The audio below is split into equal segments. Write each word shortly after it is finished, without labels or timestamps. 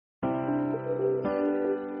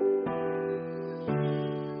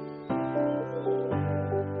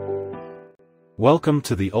Welcome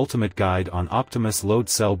to the ultimate guide on Optimus load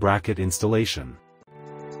cell bracket installation.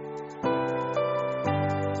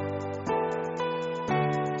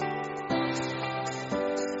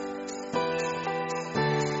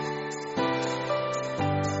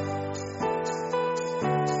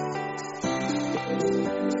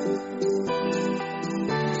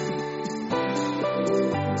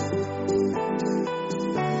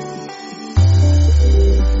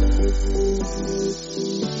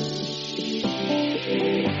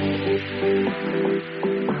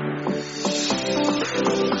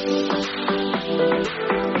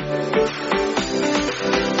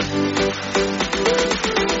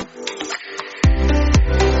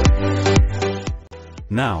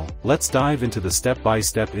 Now, let's dive into the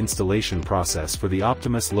step-by-step installation process for the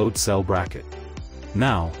Optimus load cell bracket.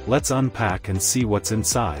 Now, let's unpack and see what's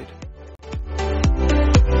inside.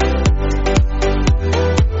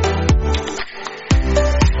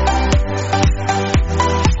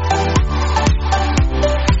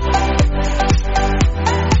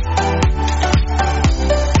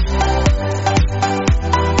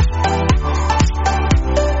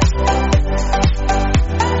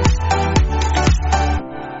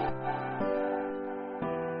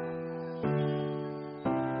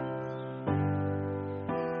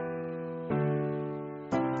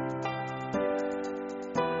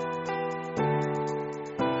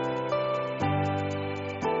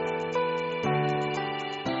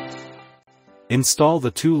 Install the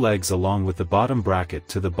two legs along with the bottom bracket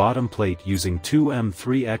to the bottom plate using two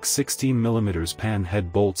M3x 16mm pan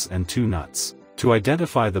head bolts and two nuts. To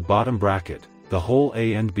identify the bottom bracket, the hole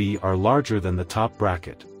A and B are larger than the top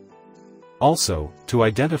bracket. Also, to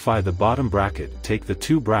identify the bottom bracket, take the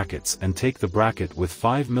two brackets and take the bracket with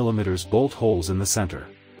 5mm bolt holes in the center.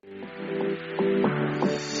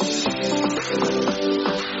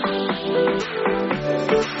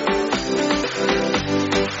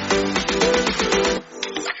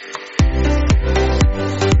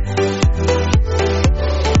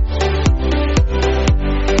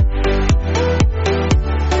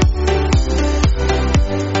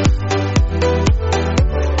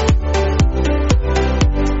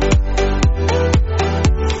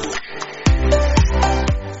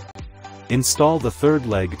 Install the third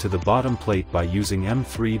leg to the bottom plate by using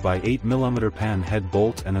M3 by 8mm pan head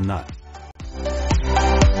bolt and a nut.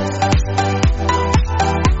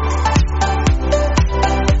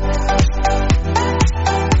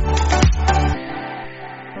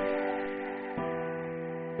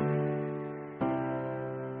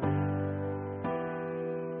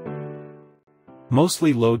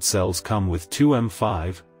 Mostly load cells come with two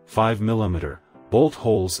M5, 5mm, bolt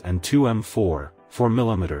holes and two M4,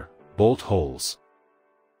 4mm, bolt holes.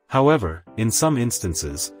 However, in some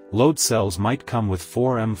instances, load cells might come with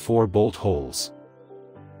 4 M4 bolt holes.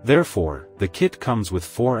 Therefore, the kit comes with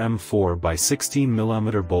 4 M4 by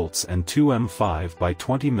 16mm bolts and 2 M5 by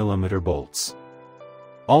 20mm bolts.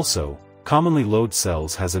 Also, commonly load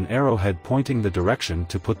cells has an arrowhead pointing the direction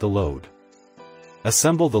to put the load.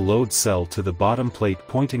 Assemble the load cell to the bottom plate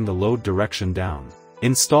pointing the load direction down.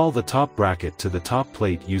 Install the top bracket to the top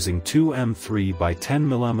plate using two M3 by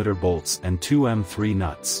 10mm bolts and two M3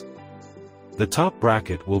 nuts. The top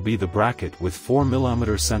bracket will be the bracket with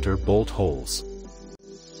 4mm center bolt holes.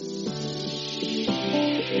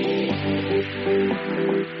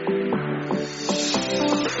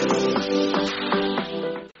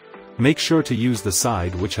 Make sure to use the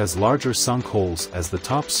side which has larger sunk holes as the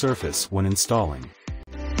top surface when installing.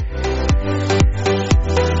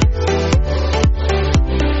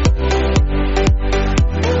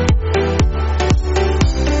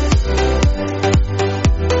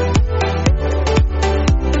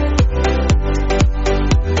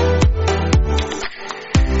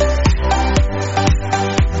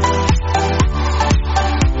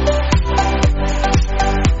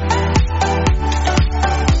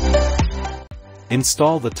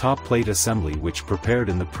 Install the top plate assembly which prepared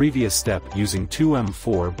in the previous step using two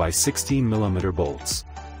M4 by 16mm bolts.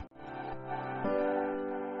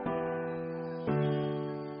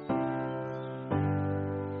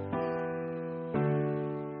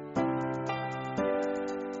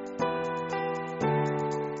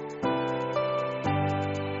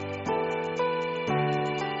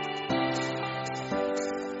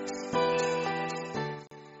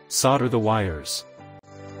 Solder the wires.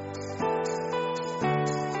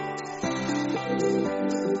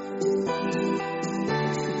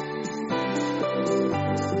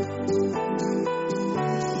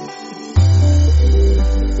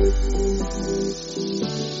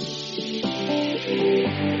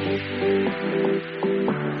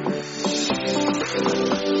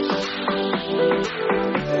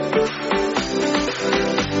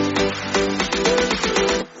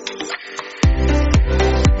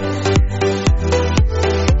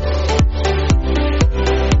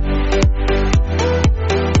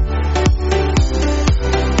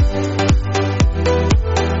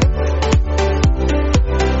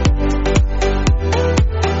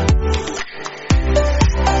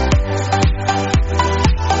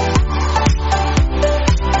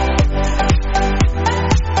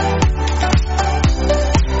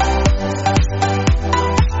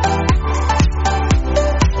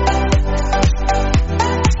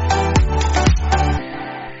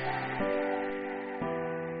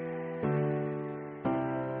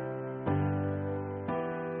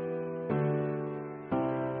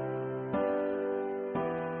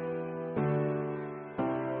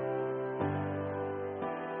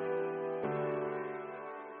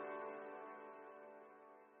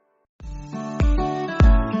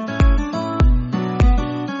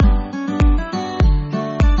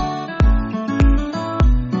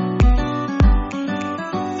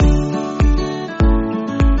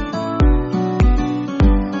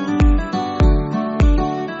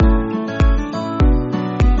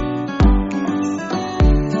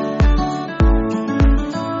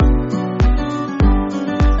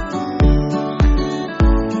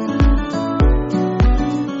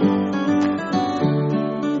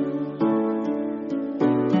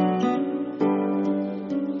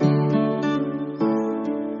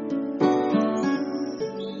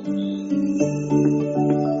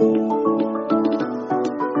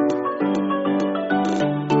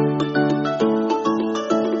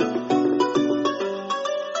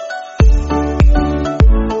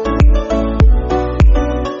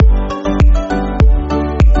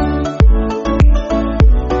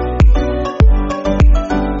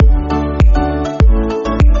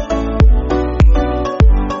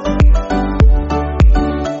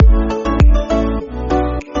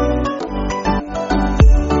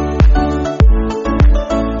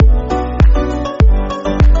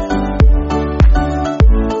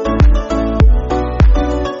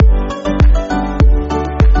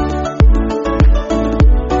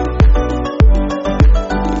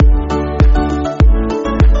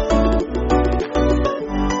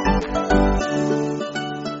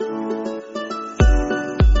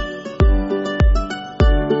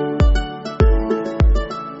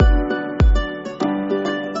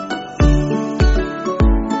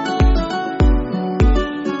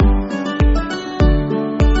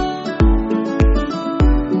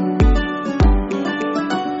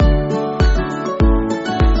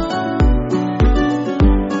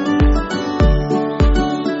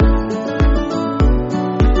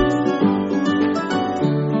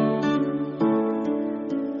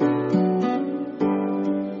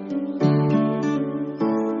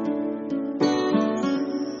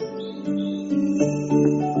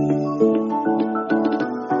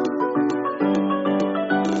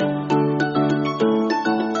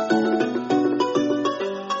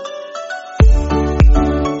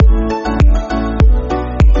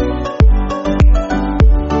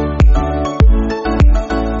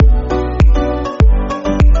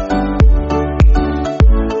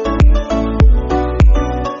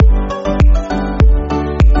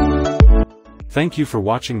 Thank you for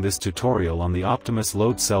watching this tutorial on the Optimus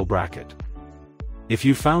load cell bracket. If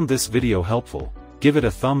you found this video helpful, give it a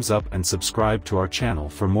thumbs up and subscribe to our channel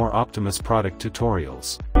for more Optimus product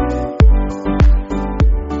tutorials.